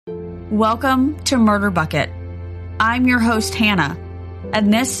Welcome to Murder Bucket. I'm your host, Hannah,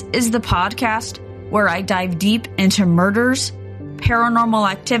 and this is the podcast where I dive deep into murders,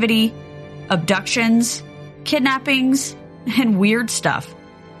 paranormal activity, abductions, kidnappings, and weird stuff.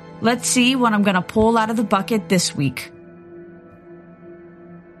 Let's see what I'm going to pull out of the bucket this week.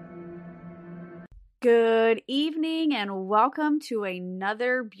 Good evening and welcome to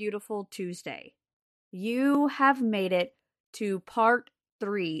another beautiful Tuesday. You have made it to part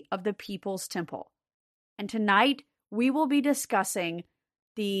 3 of the People's Temple. And tonight we will be discussing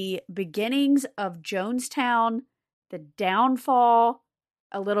the beginnings of Jonestown, the downfall,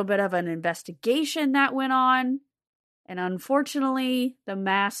 a little bit of an investigation that went on, and unfortunately, the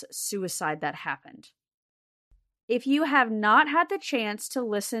mass suicide that happened. If you have not had the chance to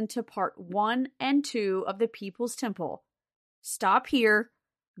listen to part 1 and 2 of the People's Temple, stop here,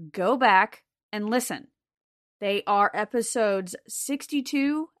 go back, and listen. They are episodes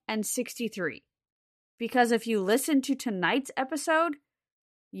 62 and 63. Because if you listen to tonight's episode,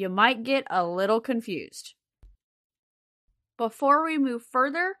 you might get a little confused. Before we move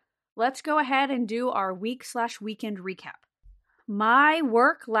further, let's go ahead and do our week/weekend recap. My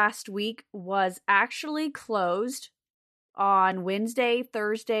work last week was actually closed on Wednesday,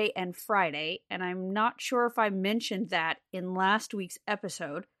 Thursday, and Friday, and I'm not sure if I mentioned that in last week's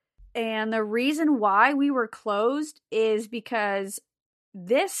episode. And the reason why we were closed is because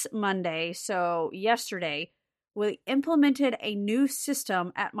this Monday, so yesterday, we implemented a new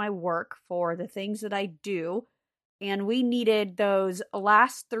system at my work for the things that I do. And we needed those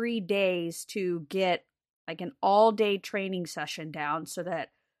last 3 days to get like an all-day training session down so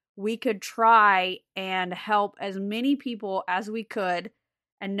that we could try and help as many people as we could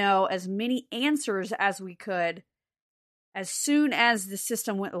and know as many answers as we could as soon as the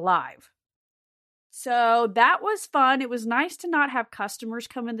system went live. So that was fun. It was nice to not have customers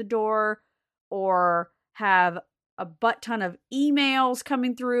come in the door or have a butt ton of emails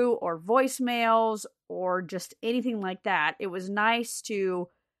coming through or voicemails or just anything like that. It was nice to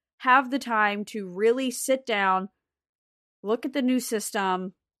have the time to really sit down, look at the new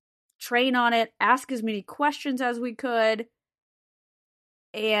system, train on it, ask as many questions as we could,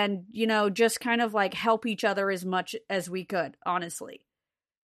 and, just kind of like help each other as much as we could, honestly.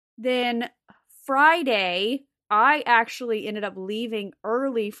 Then Friday, I actually ended up leaving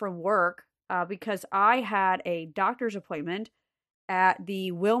early from work because I had a doctor's appointment at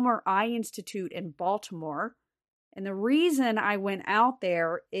the Wilmer Eye Institute in Baltimore. And the reason I went out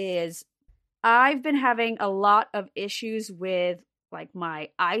there is I've been having a lot of issues with like my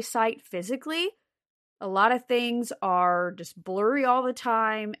eyesight physically. A lot of things are just blurry all the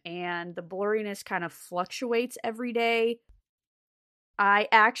time, and the blurriness kind of fluctuates every day. I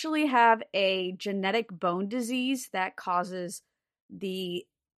actually have a genetic bone disease that causes the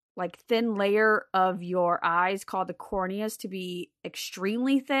thin layer of your eyes called the corneas to be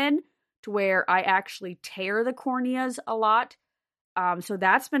extremely thin to where I actually tear the corneas a lot. So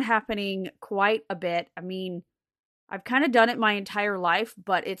that's been happening quite a bit. I mean, I've kind of done it my entire life,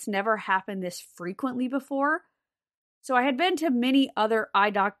 but it's never happened this frequently before. So I had been to many other eye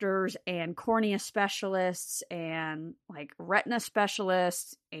doctors and cornea specialists and retina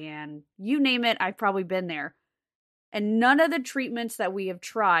specialists and you name it, I've probably been there. And none of the treatments that we have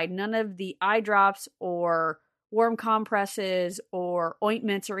tried, none of the eye drops or warm compresses or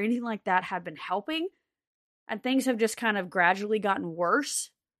ointments or anything like that have been helping. And things have just kind of gradually gotten worse.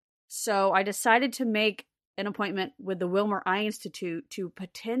 So I decided to make an appointment with the Wilmer Eye Institute to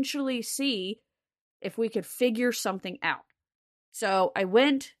potentially see if we could figure something out. So I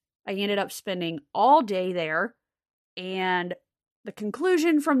went, I ended up spending all day there, and the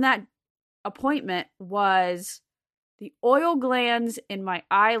conclusion from that appointment was the oil glands in my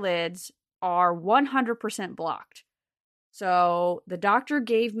eyelids are 100% blocked. So the doctor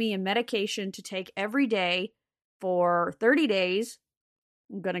gave me a medication to take every day for 30 days.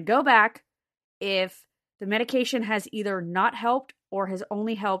 I'm going to go back. If the medication has either not helped or has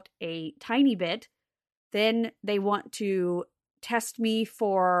only helped a tiny bit, then they want to test me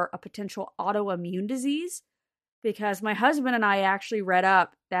for a potential autoimmune disease, because my husband and I actually read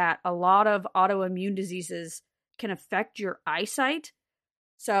up that a lot of autoimmune diseases can affect your eyesight.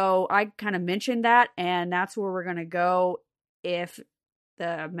 So I kind of mentioned that, and that's where we're going to go if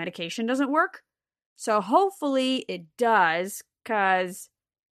the medication doesn't work. So hopefully it does, because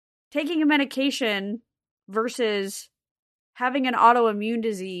taking a medication versus having an autoimmune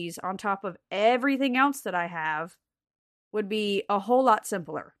disease on top of everything else that I have would be a whole lot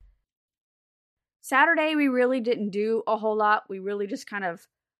simpler. Saturday, we really didn't do a whole lot. We really just kind of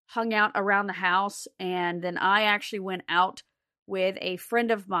hung out around the house, and then I actually went out with a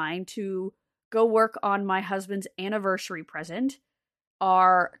friend of mine to go work on my husband's anniversary present.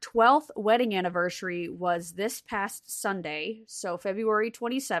 Our 12th wedding anniversary was this past Sunday, so February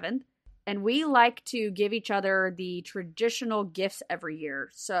 27th. And we like to give each other the traditional gifts every year.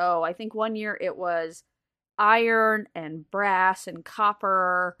 So I think one year it was iron and brass and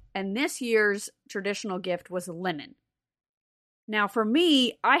copper. And this year's traditional gift was linen. Now, for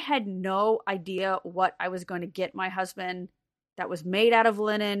me, I had no idea what I was going to get my husband that was made out of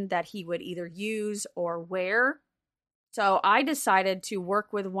linen that he would either use or wear. So I decided to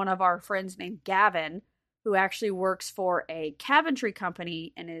work with one of our friends named Gavin, who actually works for a cabinetry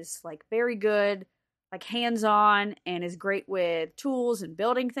company and is like very good, like hands-on, and is great with tools and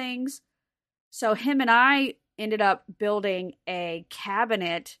building things. So him and I ended up building a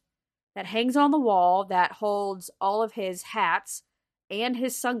cabinet that hangs on the wall that holds all of his hats and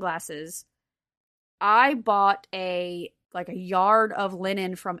his sunglasses. I bought a yard of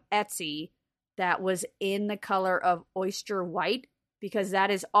linen from Etsy that was in the color of oyster white, because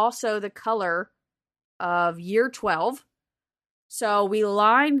that is also the color of year 12. So we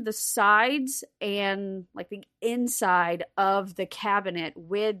lined the sides and like the inside of the cabinet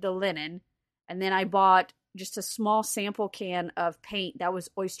with the linen. And then I bought just a small sample can of paint that was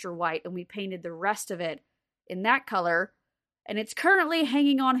oyster white, and we painted the rest of it in that color. And it's currently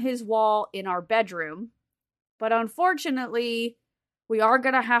hanging on his wall in our bedroom. But unfortunately, we are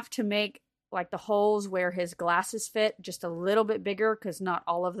going to have to make like the holes where his glasses fit just a little bit bigger, because not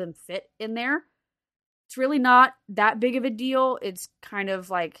all of them fit in there. It's really not that big of a deal. It's kind of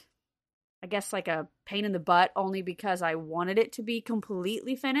like, I guess, like a pain in the butt, only because I wanted it to be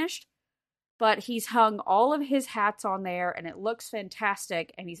completely finished. But he's hung all of his hats on there, and it looks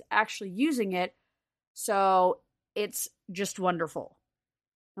fantastic, and he's actually using it. So it's just wonderful.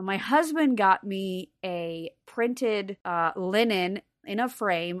 Now, my husband got me a printed linen in a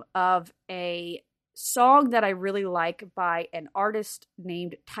frame of a song that I really like by an artist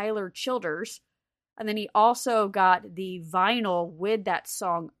named Tyler Childers. And then he also got the vinyl with that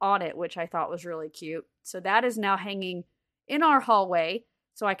song on it, which I thought was really cute. So that is now hanging in our hallway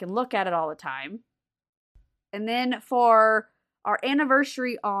so I can look at it all the time. And then for our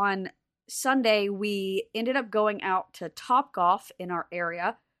anniversary on Sunday, we ended up going out to Topgolf in our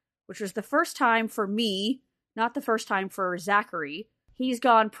area, which was the first time for me, not the first time for Zachary. He's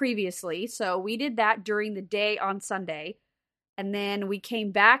gone previously, so we did that during the day on Sunday. And then we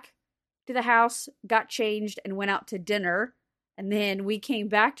came back to the house, got changed, and went out to dinner. And then we came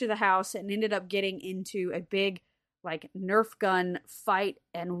back to the house and ended up getting into a big like Nerf gun fight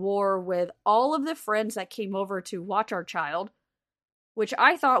and war with all of the friends that came over to watch our child, which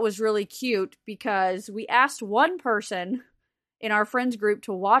I thought was really cute, because we asked one person in our friends group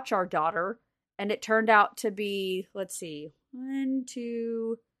to watch our daughter, and it turned out to be, let's see, 1,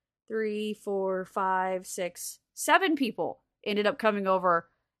 2, 3, 4, 5, 6, 7 people ended up coming over,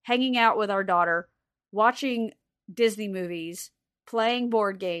 hanging out with our daughter, watching Disney movies, playing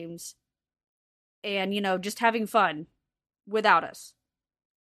board games, and, just having fun without us.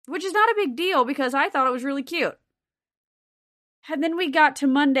 Which is not a big deal, because I thought it was really cute. And then we got to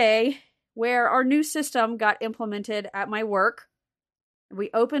Monday, where our new system got implemented at my work. We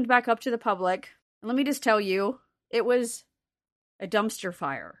opened back up to the public. And let me just tell you, it was a dumpster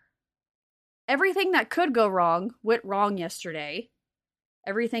fire. Everything that could go wrong went wrong yesterday.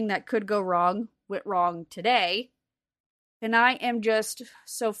 Everything that could go wrong went wrong today. And I am just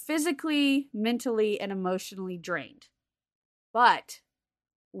so physically, mentally, and emotionally drained. But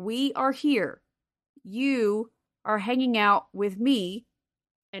we are here. You are hanging out with me,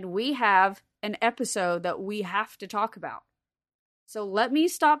 and we have an episode that we have to talk about. So let me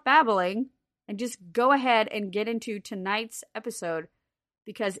stop babbling and just go ahead and get into tonight's episode,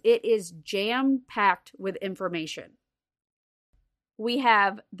 because it is jam-packed with information. We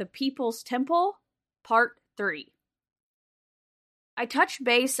have The People's Temple, Part 3. I touched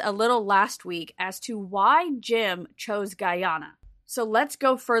base a little last week as to why Jim chose Guyana, so let's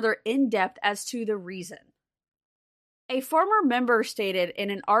go further in depth as to the reason. A former member stated in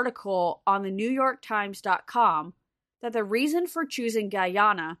an article on the NewYorkTimes.com that the reason for choosing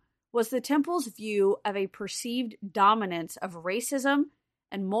Guyana was the temple's view of a perceived dominance of racism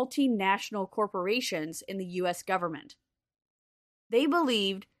and multinational corporations in the U.S. government. They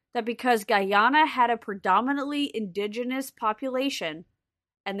believed that because Guyana had a predominantly indigenous population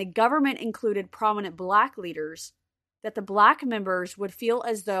and the government included prominent black leaders, that the black members would feel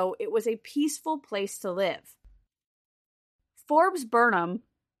as though it was a peaceful place to live. Forbes Burnham,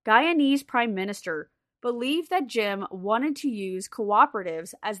 Guyanese prime minister, believed that Jim wanted to use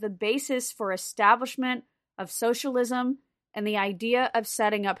cooperatives as the basis for establishment of socialism and the idea of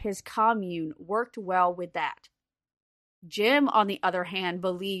setting up his commune worked well with that. Jim, on the other hand,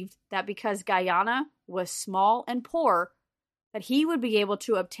 believed that because Guyana was small and poor, that he would be able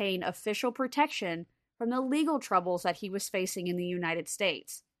to obtain official protection from the legal troubles that he was facing in the United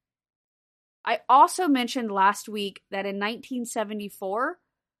States. I also mentioned last week that in 1974,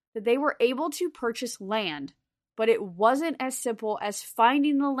 that they were able to purchase land, but it wasn't as simple as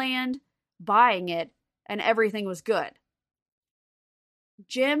finding the land, buying it, and everything was good.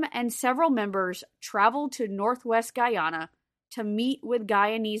 Jim and several members traveled to northwest Guyana to meet with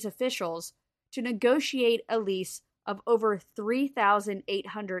Guyanese officials to negotiate a lease of over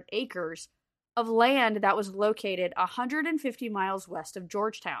 3,800 acres of land that was located 150 miles west of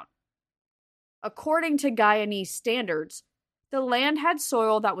Georgetown. According to Guyanese standards, the land had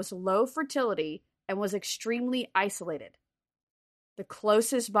soil that was low fertility and was extremely isolated. The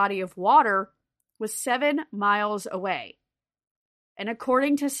closest body of water was 7 miles away. And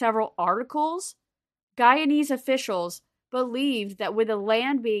according to several articles, Guyanese officials believed that with the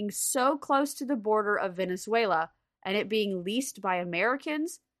land being so close to the border of Venezuela and it being leased by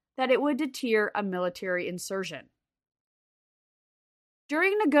Americans, that it would deter a military insurgent.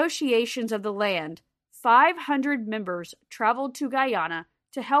 During negotiations of the land, 500 members traveled to Guyana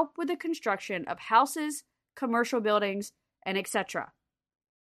to help with the construction of houses, commercial buildings, and etc.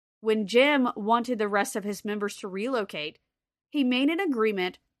 When Jim wanted the rest of his members to relocate, he made an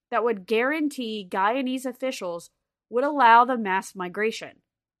agreement that would guarantee Guyanese officials would allow the mass migration.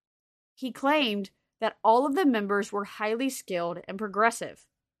 He claimed that all of the members were highly skilled and progressive.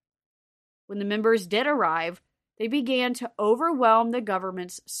 When the members did arrive, they began to overwhelm the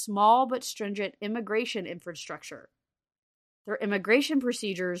government's small but stringent immigration infrastructure. Their immigration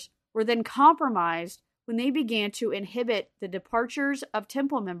procedures were then compromised when they began to inhibit the departures of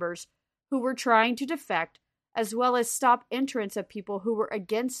temple members who were trying to defect, as well as stop entrance of people who were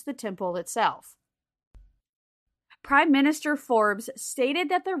against the temple itself. Prime Minister Forbes stated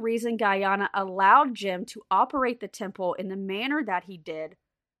that the reason Guyana allowed Jim to operate the temple in the manner that he did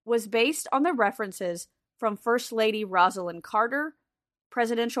was based on the references from First Lady Rosalind Carter,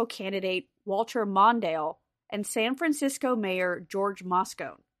 presidential candidate Walter Mondale, and San Francisco Mayor George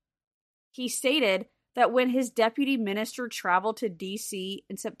Moscone. He stated that when his deputy minister traveled to D.C.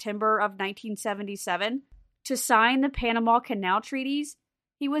 in September of 1977 to sign the Panama Canal treaties,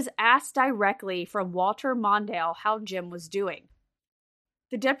 he was asked directly from Walter Mondale how Jim was doing.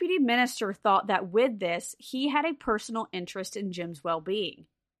 The deputy minister thought that with this, he had a personal interest in Jim's well-being.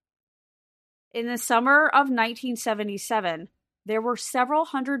 In the summer of 1977, there were several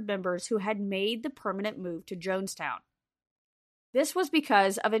hundred members who had made the permanent move to Jonestown. This was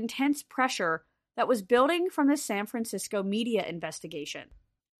because of intense pressure that was building from the San Francisco media investigation.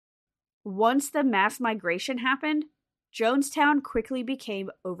 Once the mass migration happened, Jonestown quickly became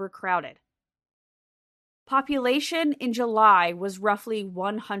overcrowded. Population in July was roughly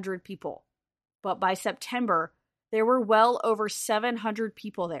 100 people, but by September, there were well over 700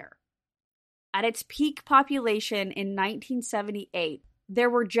 people there. At its peak population in 1978, there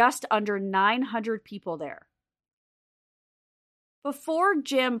were just under 900 people there. Before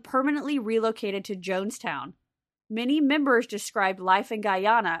Jim permanently relocated to Jonestown, many members described life in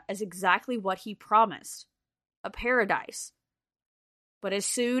Guyana as exactly what he promised, a paradise. But as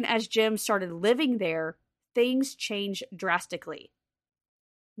soon as Jim started living there, things changed drastically.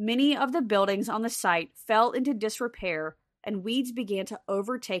 Many of the buildings on the site fell into disrepair and weeds began to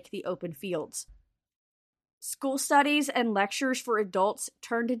overtake the open fields. School studies and lectures for adults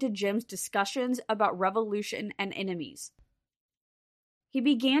turned into Jim's discussions about revolution and enemies. He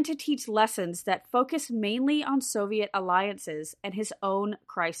began to teach lessons that focused mainly on Soviet alliances and his own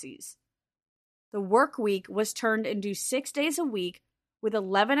crises. The work week was turned into 6 days a week with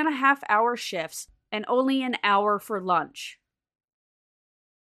 11.5-hour shifts and only an hour for lunch.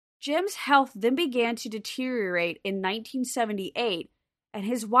 Jim's health then began to deteriorate in 1978, and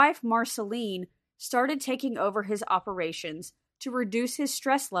his wife Marceline started taking over his operations to reduce his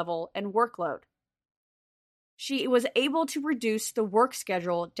stress level and workload. She was able to reduce the work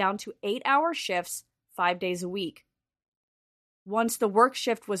schedule down to 8-hour shifts 5 days a week. Once the work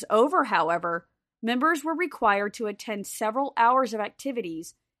shift was over, however, members were required to attend several hours of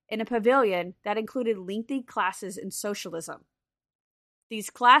activities in a pavilion that included lengthy classes in socialism. These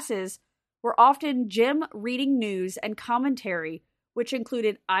classes were often Jim reading news and commentary, which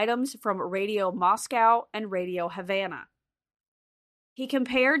included items from Radio Moscow and Radio Havana. He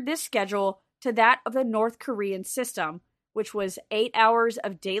compared this schedule to that of the North Korean system, which was 8 hours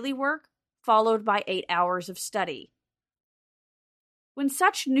of daily work followed by 8 hours of study. When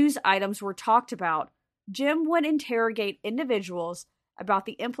such news items were talked about, Jim would interrogate individuals about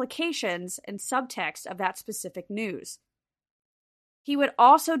the implications and subtext of that specific news. He would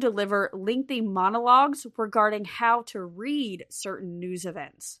also deliver lengthy monologues regarding how to read certain news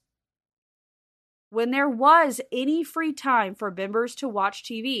events. When there was any free time for members to watch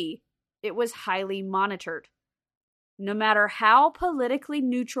TV, it was highly monitored. No matter how politically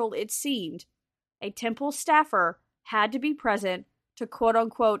neutral it seemed, a temple staffer had to be present to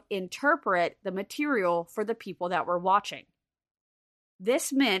quote-unquote interpret the material for the people that were watching.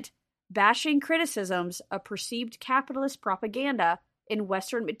 This meant bashing criticisms of perceived capitalist propaganda in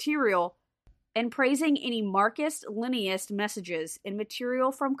Western material and praising any Marxist-Leninist messages in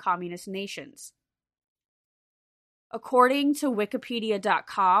material from communist nations. According to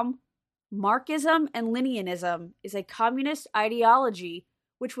Wikipedia.com, Marxism and Leninism is a communist ideology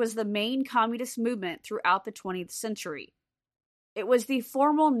which was the main communist movement throughout the 20th century. It was the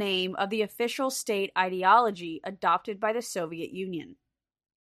formal name of the official state ideology adopted by the Soviet Union.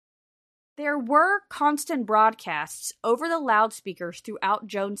 There were constant broadcasts over the loudspeakers throughout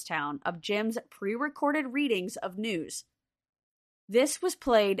Jonestown of Jim's pre-recorded readings of news. This was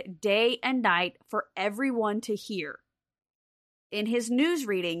played day and night for everyone to hear. In his news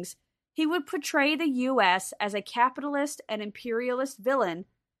readings, he would portray the U.S. as a capitalist and imperialist villain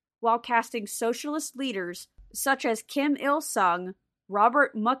while casting socialist leaders such as Kim Il-sung,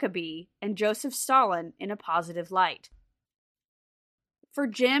 Robert Mugabe, and Joseph Stalin in a positive light. For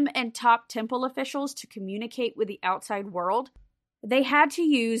Jim and top temple officials to communicate with the outside world, they had to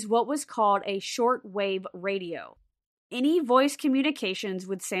use what was called a shortwave radio. Any voice communications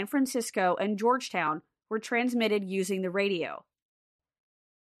with San Francisco and Georgetown were transmitted using the radio.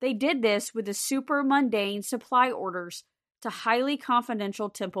 They did this with the super mundane supply orders to highly confidential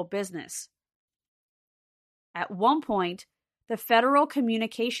temple business. At one point, the Federal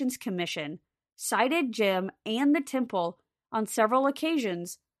Communications Commission cited Jim and the temple on several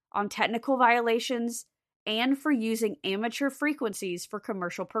occasions on technical violations and for using amateur frequencies for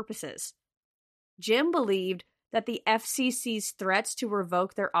commercial purposes. Jim believed that the FCC's threats to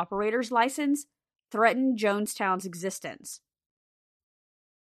revoke their operator's license threatened Jonestown's existence.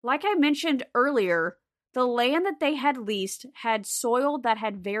 Like I mentioned earlier, the land that they had leased had soil that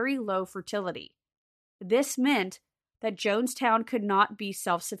had very low fertility. This meant that Jonestown could not be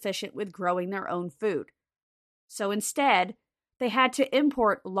self-sufficient with growing their own food. So instead, they had to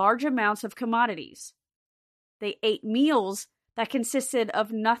import large amounts of commodities. They ate meals that consisted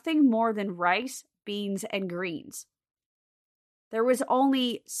of nothing more than rice, beans, and greens. There was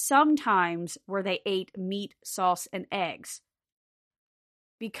only some times where they ate meat, sauce, and eggs.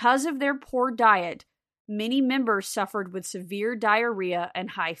 Because of their poor diet, many members suffered with severe diarrhea and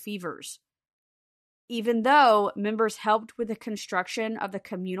high fevers. Even though members helped with the construction of the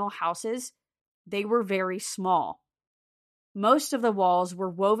communal houses, they were very small. Most of the walls were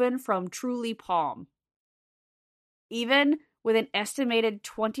woven from truly palm. Even with an estimated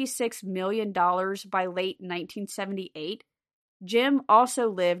 $26 million by late 1978, Jim also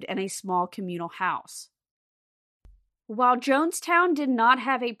lived in a small communal house. While Jonestown did not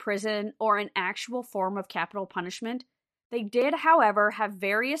have a prison or an actual form of capital punishment, they did, however, have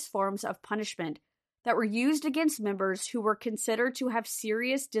various forms of punishment that were used against members who were considered to have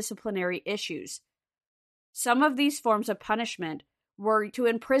serious disciplinary issues. Some of these forms of punishment were to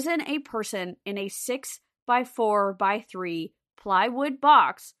imprison a person in a 6x4x3 plywood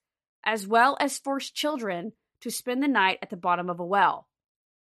box, as well as force children to spend the night at the bottom of a well.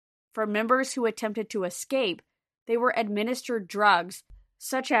 For members who attempted to escape, they were administered drugs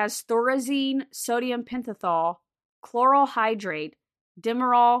such as thorazine, sodium pentothal, chloral hydrate,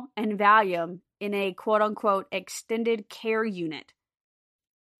 Demerol, and Valium in a quote-unquote extended care unit.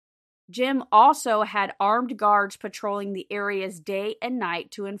 Jim also had armed guards patrolling the areas day and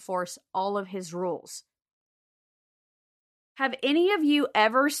night to enforce all of his rules. Have any of you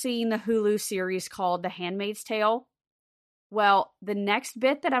ever seen the Hulu series called The Handmaid's Tale? Well, the next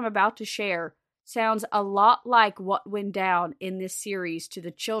bit that I'm about to share sounds a lot like what went down in this series to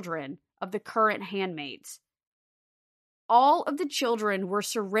the children of the current handmaids. All of the children were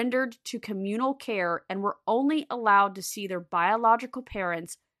surrendered to communal care and were only allowed to see their biological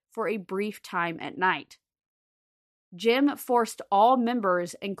parents for a brief time at night. Jim forced all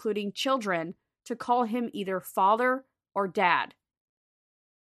members, including children, to call him either father or dad.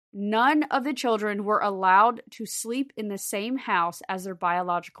 None of the children were allowed to sleep in the same house as their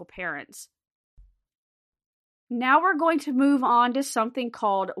biological parents. Now we're going to move on to something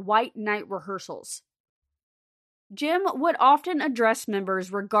called White Night Rehearsals. Jim would often address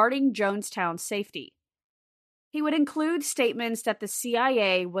members regarding Jonestown's safety. He would include statements that the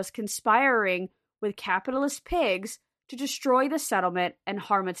CIA was conspiring with capitalist pigs to destroy the settlement and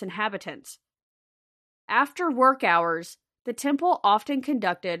harm its inhabitants. After work hours, the temple often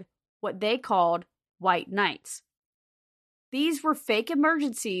conducted what they called White Nights. These were fake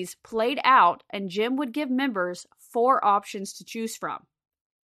emergencies played out, and Jim would give members 4 options to choose from.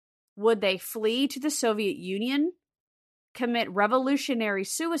 Would they flee to the Soviet Union, commit revolutionary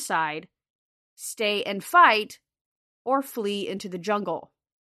suicide, stay and fight, or flee into the jungle?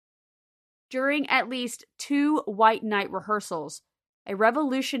 During at least 2 White Night rehearsals, a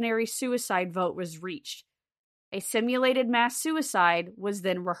revolutionary suicide vote was reached. A simulated mass suicide was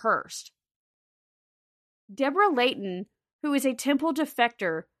then rehearsed. Deborah Layton, who is a temple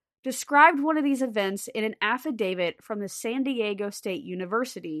defector, described one of these events in an affidavit from the San Diego State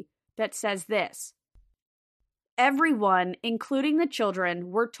University that says this: "Everyone, including the children,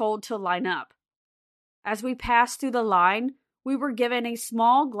 were told to line up. As we passed through the line, we were given a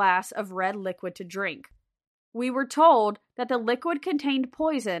small glass of red liquid to drink. We were told that the liquid contained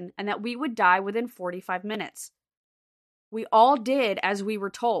poison and that we would die within 45 minutes. We all did as we were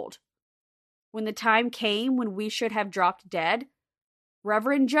told. When the time came when we should have dropped dead,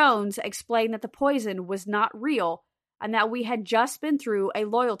 Reverend Jones explained that the poison was not real and that we had just been through a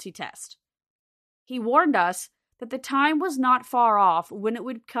loyalty test. He warned us that the time was not far off when it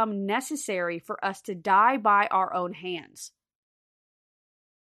would become necessary for us to die by our own hands."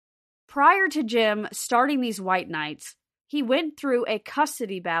 Prior to Jim starting these White Nights, he went through a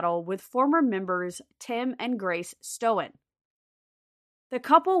custody battle with former members Tim and Grace Stoen. The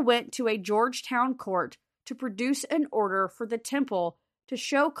couple went to a Georgetown court to produce an order for the temple to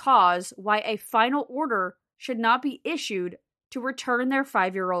show cause why a final order should not be issued to return their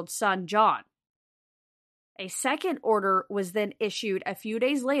 5-year-old son, John. A second order was then issued a few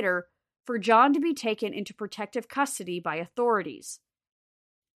days later for John to be taken into protective custody by authorities.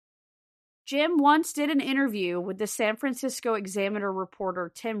 Jim once did an interview with the San Francisco Examiner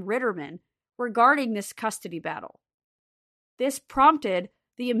reporter Tim Ritterman regarding this custody battle. This prompted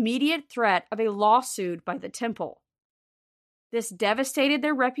the immediate threat of a lawsuit by the temple. This devastated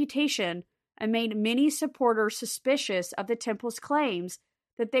their reputation and made many supporters suspicious of the temple's claims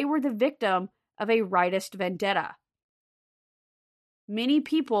that they were the victim of a rightist vendetta. Many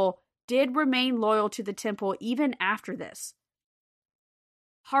people did remain loyal to the temple even after this.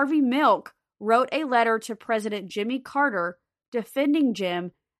 Harvey Milk wrote a letter to President Jimmy Carter defending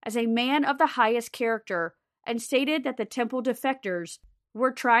Jim as a man of the highest character and stated that the temple defectors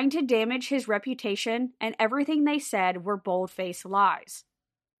were trying to damage his reputation and everything they said were bold-faced lies.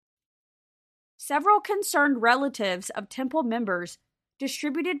 Several concerned relatives of temple members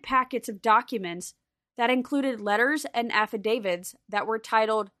distributed packets of documents that included letters and affidavits that were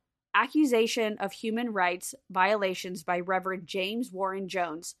titled Accusation of Human Rights Violations by Reverend James Warren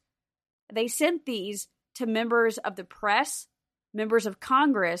Jones. They sent these to members of the press, members of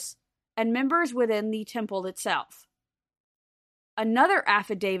Congress, and members within the temple itself. Another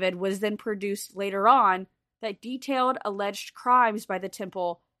affidavit was then produced later on that detailed alleged crimes by the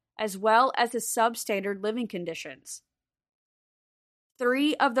temple as well as the substandard living conditions.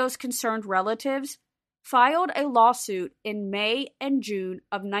 3 of those concerned relatives filed a lawsuit in May and June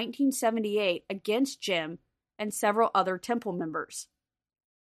of 1978 against Jim and several other temple members.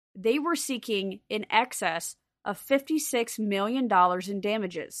 They were seeking in excess of $56 million in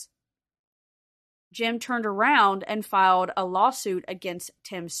damages. Jim turned around and filed a lawsuit against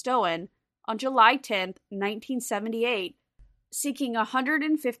Tim Stoen on July 10, 1978, seeking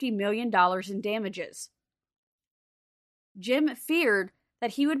 $150 million in damages. Jim feared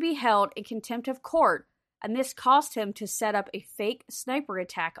that he would be held in contempt of court, and this caused him to set up a fake sniper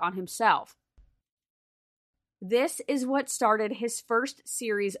attack on himself. This is what started his first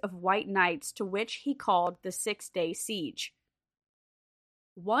series of White Nights, to which he called the 6-Day Siege.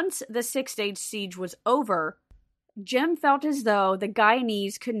 Once the 6-day siege was over, Jim felt as though the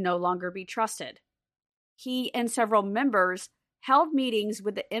Guyanese could no longer be trusted. He and several members held meetings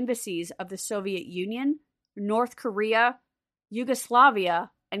with the embassies of the Soviet Union, North Korea,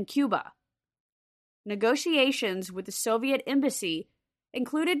 Yugoslavia, and Cuba. Negotiations with the Soviet embassy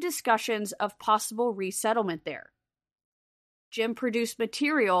included discussions of possible resettlement there. Jim produced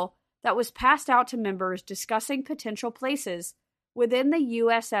material that was passed out to members discussing potential places within the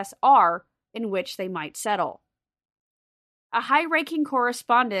USSR in which they might settle. A high-ranking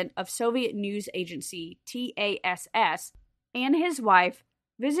correspondent of Soviet news agency TASS and his wife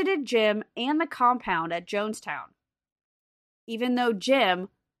visited Jim and the compound at Jonestown. Even though Jim,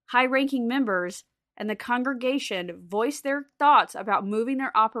 high-ranking members, and the congregation voiced their thoughts about moving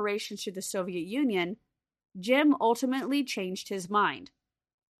their operations to the Soviet Union, Jim ultimately changed his mind.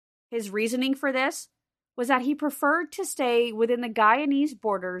 His reasoning for this was that he preferred to stay within the Guyanese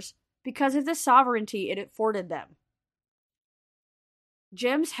borders because of the sovereignty it afforded them.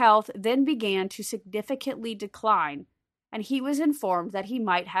 Jim's health then began to significantly decline, and he was informed that he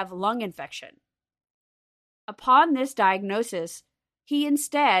might have lung infection. Upon this diagnosis, he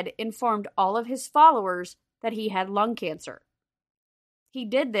instead informed all of his followers that he had lung cancer. He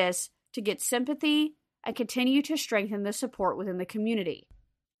did this to get sympathy and continue to strengthen the support within the community.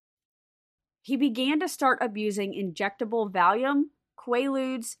 He began to start abusing injectable Valium,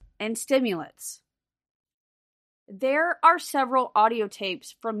 Quaaludes, and stimulants. There are several audio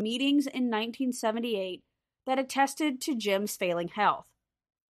tapes from meetings in 1978 that attested to Jim's failing health.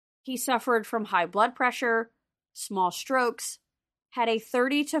 He suffered from high blood pressure, small strokes, had a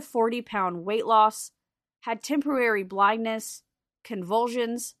 30 to 40 pound weight loss, had temporary blindness,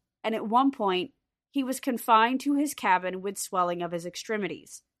 convulsions, and at one point, he was confined to his cabin with swelling of his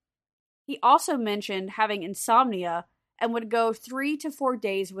extremities. He also mentioned having insomnia and would go 3 to 4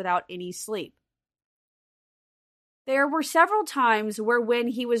 days without any sleep. There were several times where when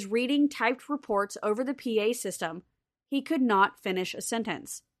he was reading typed reports over the PA system, he could not finish a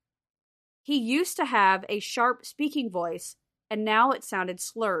sentence. He used to have a sharp speaking voice, and now it sounded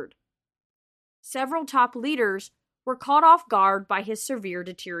slurred. Several top leaders were caught off guard by his severe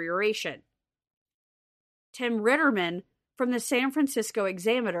deterioration. Tim Ritterman from the San Francisco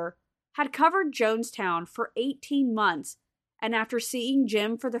Examiner had covered Jonestown for 18 months, and after seeing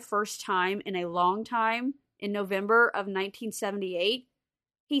Jim for the first time in a long time, in November of 1978,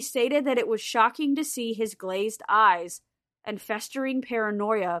 he stated that it was shocking to see his glazed eyes and festering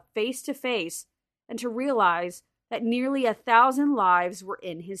paranoia face to face and to realize that nearly 1,000 lives were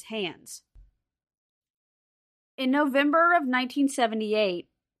in his hands. In November of 1978,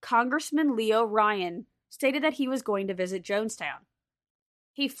 Congressman Leo Ryan stated that he was going to visit Jonestown.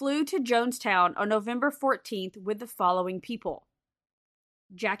 He flew to Jonestown on November 14th with the following people: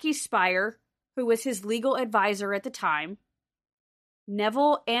 Jackie Speier, who was his legal advisor at the time;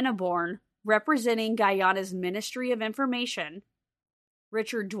 Neville Annaborn, representing Guyana's Ministry of Information;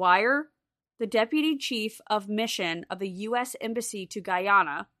 Richard Dwyer, the Deputy Chief of Mission of the U.S. Embassy to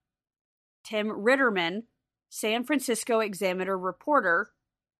Guyana; Tim Ritterman, San Francisco Examiner reporter;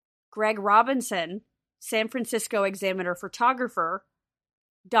 Greg Robinson, San Francisco Examiner photographer;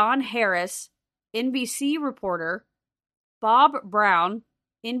 Don Harris, NBC reporter; Bob Brown,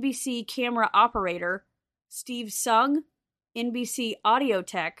 NBC camera operator; Steve Sung, NBC audio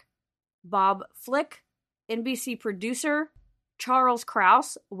tech; Bob Flick, NBC producer; Charles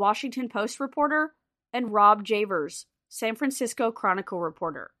Kraus, Washington Post reporter; and Rob Javers, San Francisco Chronicle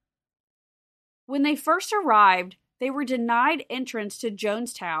reporter. When they first arrived, they were denied entrance to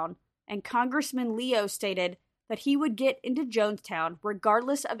Jonestown, and Congressman Leo stated that he would get into Jonestown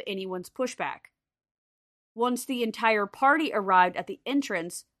regardless of anyone's pushback. Once the entire party arrived at the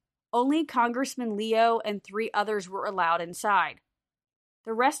entrance, only Congressman Leo and 3 others were allowed inside.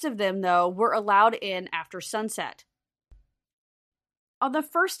 The rest of them, though, were allowed in after sunset. On the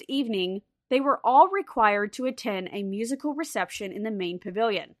first evening, they were all required to attend a musical reception in the main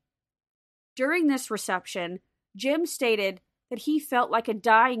pavilion. During this reception, Jim stated that he felt like a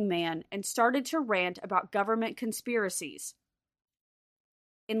dying man and started to rant about government conspiracies.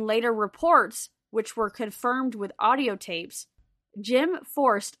 In later reports, which were confirmed with audio tapes, Jim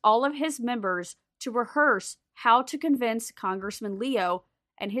forced all of his members to rehearse how to convince Congressman Leo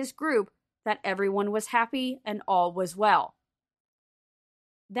and his group that everyone was happy and all was well.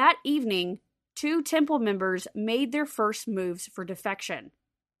 That evening, 2 temple members made their first moves for defection.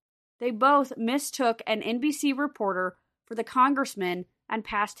 They both mistook an NBC reporter for the congressman and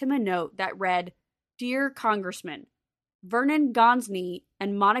passed him a note that read, "Dear Congressman, Vernon Gonzny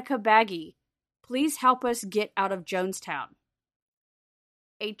and Monica Baggy, please help us get out of Jonestown."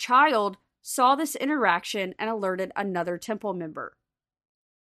 A child saw this interaction and alerted another temple member.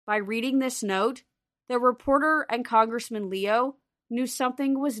 By reading this note, the reporter and Congressman Leo knew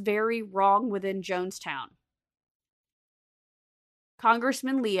something was very wrong within Jonestown.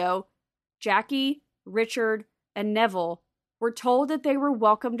 Congressman Leo, Jackie, Richard, and Neville were told that they were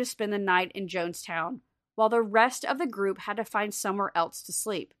welcome to spend the night in Jonestown, while the rest of the group had to find somewhere else to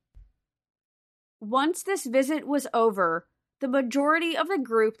sleep. Once this visit was over, the majority of the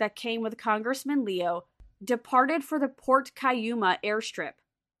group that came with Congressman Leo departed for the Port Cayuma airstrip.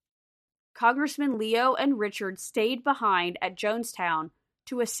 Congressman Leo and Richard stayed behind at Jonestown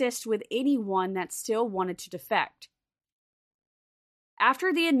to assist with anyone that still wanted to defect.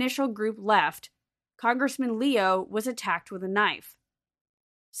 After the initial group left, Congressman Leo was attacked with a knife.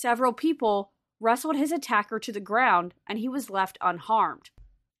 Several people wrestled his attacker to the ground, and he was left unharmed.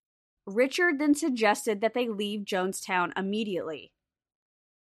 Richard then suggested that they leave Jonestown immediately.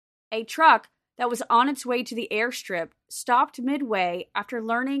 A truck that was on its way to the airstrip stopped midway after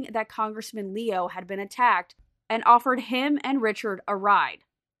learning that Congressman Leo had been attacked and offered him and Richard a ride.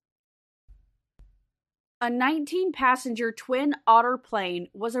 A 19-passenger Twin Otter plane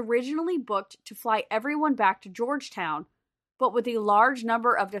was originally booked to fly everyone back to Georgetown, but with a large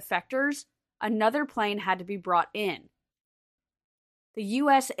number of defectors, another plane had to be brought in. The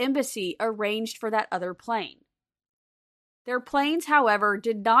U.S. Embassy arranged for that other plane. Their planes, however,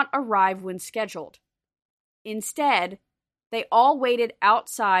 did not arrive when scheduled. Instead, they all waited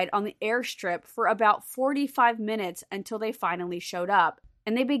outside on the airstrip for about 45 minutes until they finally showed up,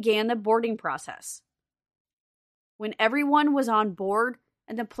 and they began the boarding process. When everyone was on board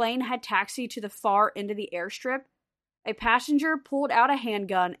and the plane had taxied to the far end of the airstrip, a passenger pulled out a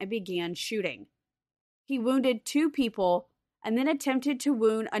handgun and began shooting. He wounded 2 people and then attempted to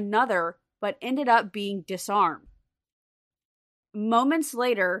wound another, but ended up being disarmed. Moments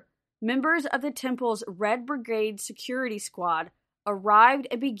later, members of the temple's Red Brigade security squad arrived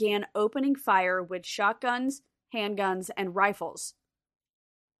and began opening fire with shotguns, handguns, and rifles.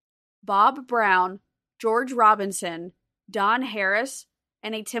 Bob Brown, George Robinson, Don Harris,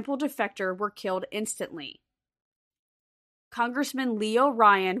 and a temple defector were killed instantly. Congressman Leo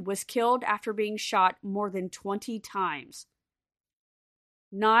Ryan was killed after being shot more than 20 times.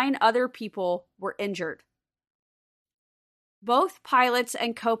 9 other people were injured. Both pilots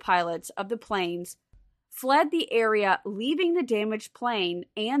and co-pilots of the planes fled the area, leaving the damaged plane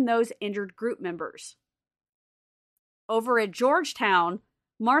and those injured group members. Over at Georgetown,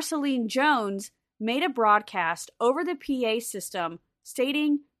 Marceline Jones made a broadcast over the PA system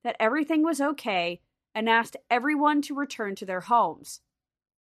stating that everything was okay and asked everyone to return to their homes.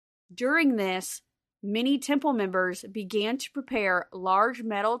 During this, many temple members began to prepare large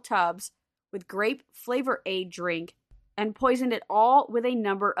metal tubs with grape flavor aid drink and poisoned it all with a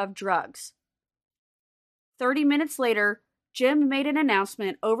number of drugs. 30 minutes later, Jim made an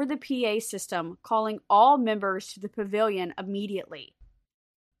announcement over the PA system calling all members to the pavilion immediately.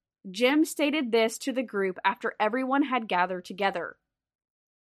 Jim stated this to the group after everyone had gathered together.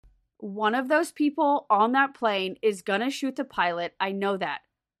 One of those people on that plane is gonna shoot the pilot, I know that.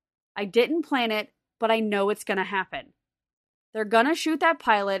 I didn't plan it, but I know it's gonna happen. They're gonna shoot that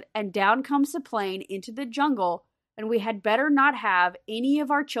pilot and down comes the plane into the jungle, and we had better not have any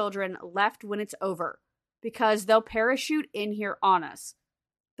of our children left when it's over, because they'll parachute in here on us.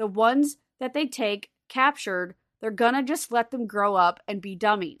 The ones that they take captured, they're gonna just let them grow up and be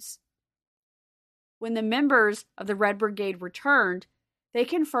dummies. When the members of the Red Brigade returned, they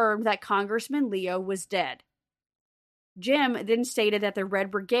confirmed that Congressman Leo was dead. Jim then stated that the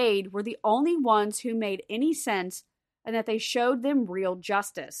Red Brigade were the only ones who made any sense and that they showed them real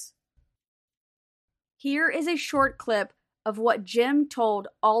justice. Here is a short clip of what Jim told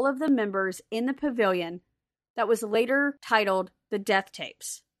all of the members in the pavilion that was later titled The Death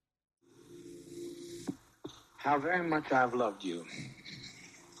Tapes. How very much I've loved you.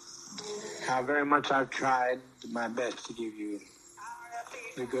 How very much I've tried my best to give you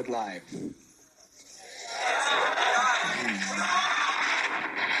a good life.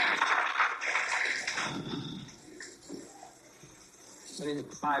 But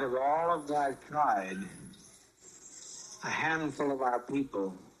in spite of all of that I've tried, a handful of our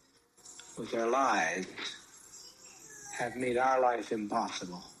people with their lies have made our life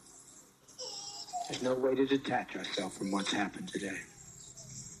impossible. There's no way to detach ourselves from what's happened today.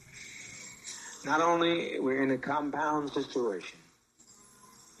 Not only we're in a compound situation,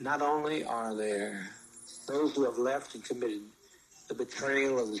 not only are there those who have left and committed the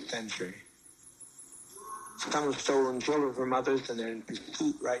betrayal of the century. Some have stolen children from others, and they're in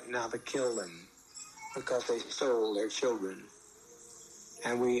pursuit right now to kill them because they stole their children.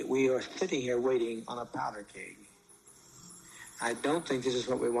 And we are sitting here waiting on a powder keg. I don't think this is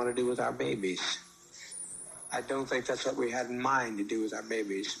what we want to do with our babies. I don't think that's what we had in mind to do with our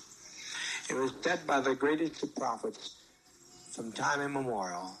babies. It was said by the greatest of prophets from time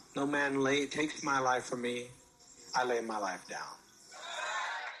immemorial, no man takes my life from me, I lay my life down.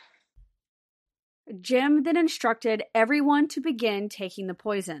 Jim then instructed everyone to begin taking the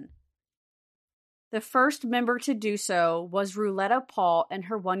poison. The first member to do so was Rouletta Paul and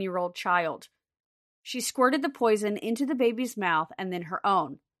her 1-year-old child. She squirted the poison into the baby's mouth and then her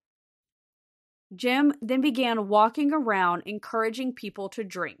own. Jim then began walking around encouraging people to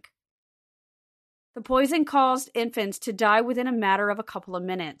drink. The poison caused infants to die within a matter of a couple of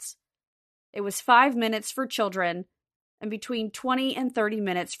minutes. It was 5 minutes for children and between 20 and 30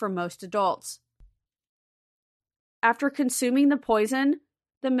 minutes for most adults. After consuming the poison,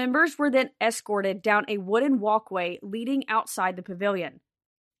 The members were then escorted down a wooden walkway leading outside the pavilion.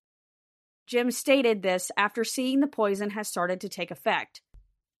 Jim stated this after seeing the poison has started to take effect.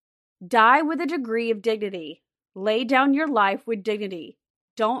 Die with a degree of dignity. Lay down your life with dignity.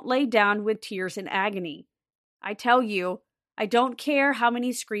 Don't lay down with tears and agony. I tell you, I don't care how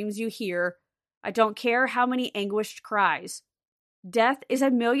many screams you hear. I don't care how many anguished cries. Death is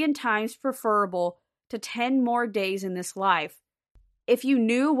 1,000,000 times preferable to 10 more days in this life. If you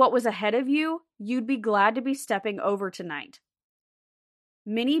knew what was ahead of you, you'd be glad to be stepping over tonight.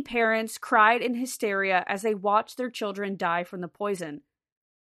 Many parents cried in hysteria as they watched their children die from the poison.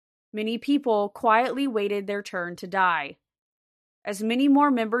 Many people quietly waited their turn to die. As many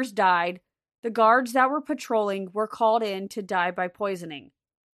more members died, the guards that were patrolling were called in to die by poisoning.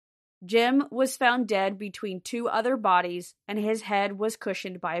 Jim was found dead between 2 other bodies, and his head was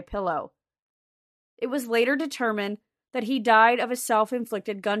cushioned by a pillow. It was later determined that he died of a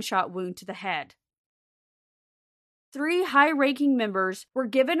self-inflicted gunshot wound to the head. 3 high-ranking members were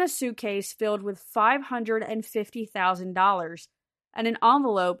given a suitcase filled with $550,000 and an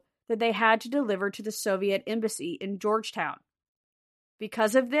envelope that they had to deliver to the Soviet embassy in Georgetown.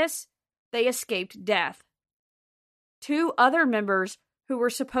 Because of this, they escaped death. 2 other members who were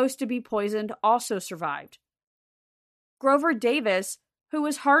supposed to be poisoned also survived. Grover Davis, who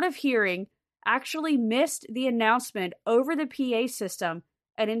was hard of hearing, actually missed the announcement over the PA system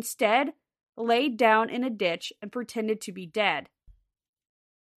and instead laid down in a ditch and pretended to be dead.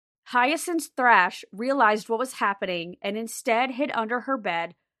 Hyacinth Thrash realized what was happening and instead hid under her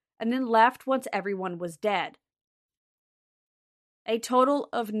bed and then left once everyone was dead. A total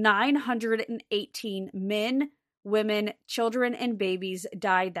of 918 men, women, children, and babies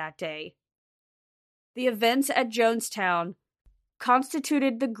died that day. The events at Jonestown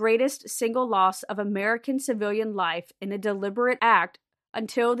constituted the greatest single loss of American civilian life in a deliberate act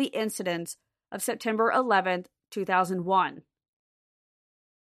until the incidents of September 11, 2001.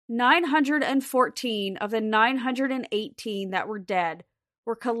 914 of the 918 that were dead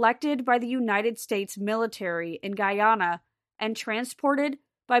were collected by the United States military in Guyana and transported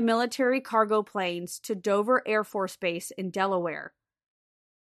by military cargo planes to Dover Air Force Base in Delaware.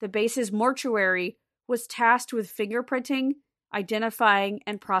 The base's mortuary was tasked with fingerprinting, identifying,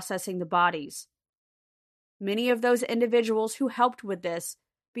 and processing the bodies. Many of those individuals who helped with this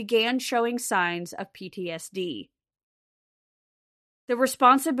began showing signs of PTSD. The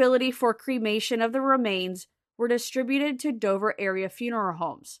responsibility for cremation of the remains were distributed to Dover area funeral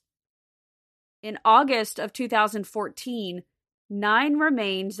homes. In August of 2014, 9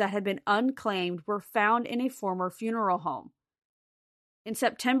 remains that had been unclaimed were found in a former funeral home. In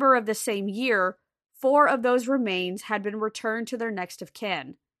September of the same year, 4 of those remains had been returned to their next of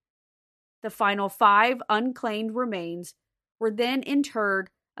kin. The final 5 unclaimed remains were then interred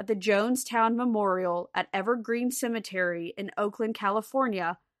at the Jonestown Memorial at Evergreen Cemetery in Oakland,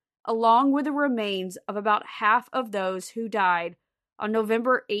 California, along with the remains of about half of those who died on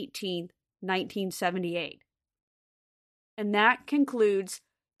November 18, 1978. And that concludes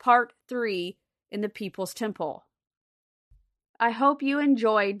Part 3 in the People's Temple. I hope you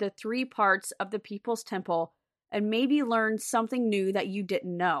enjoyed the 3 parts of the People's Temple and maybe learned something new that you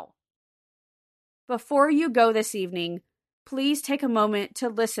didn't know. Before you go this evening, please take a moment to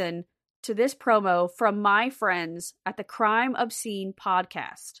listen to this promo from my friends at the Crime Obscene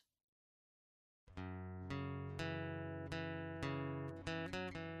podcast.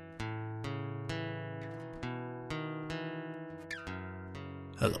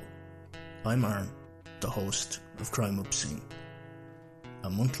 Hello, I'm Aaron, the host of Crime Obscene, a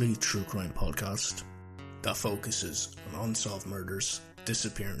monthly true crime podcast that focuses on unsolved murders,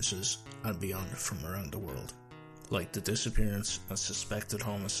 disappearances, and beyond from around the world, like the disappearance and suspected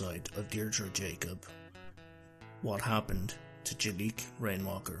homicide of Deirdre Jacob, what happened to Jaliek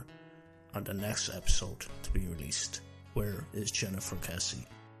Rainwalker, and the next episode to be released, Where is Jennifer Kessie?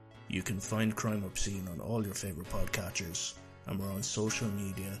 You can find Crime Obscene on all your favourite podcatchers, and we're on social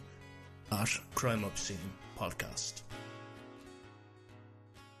media at Crime Obscene Podcast.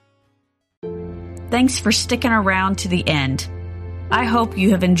 Thanks for sticking around to the end. I hope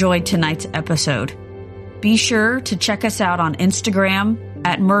you have enjoyed tonight's episode. Be sure to check us out on Instagram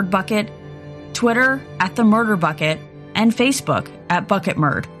at MurdBucket, Twitter at The Murder Bucket, and Facebook at Bucket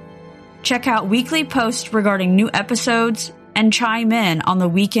Murd. Check out weekly posts regarding new episodes and chime in on the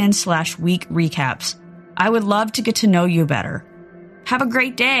weekend/week recaps. I would love to get to know you better. Have a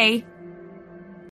great day.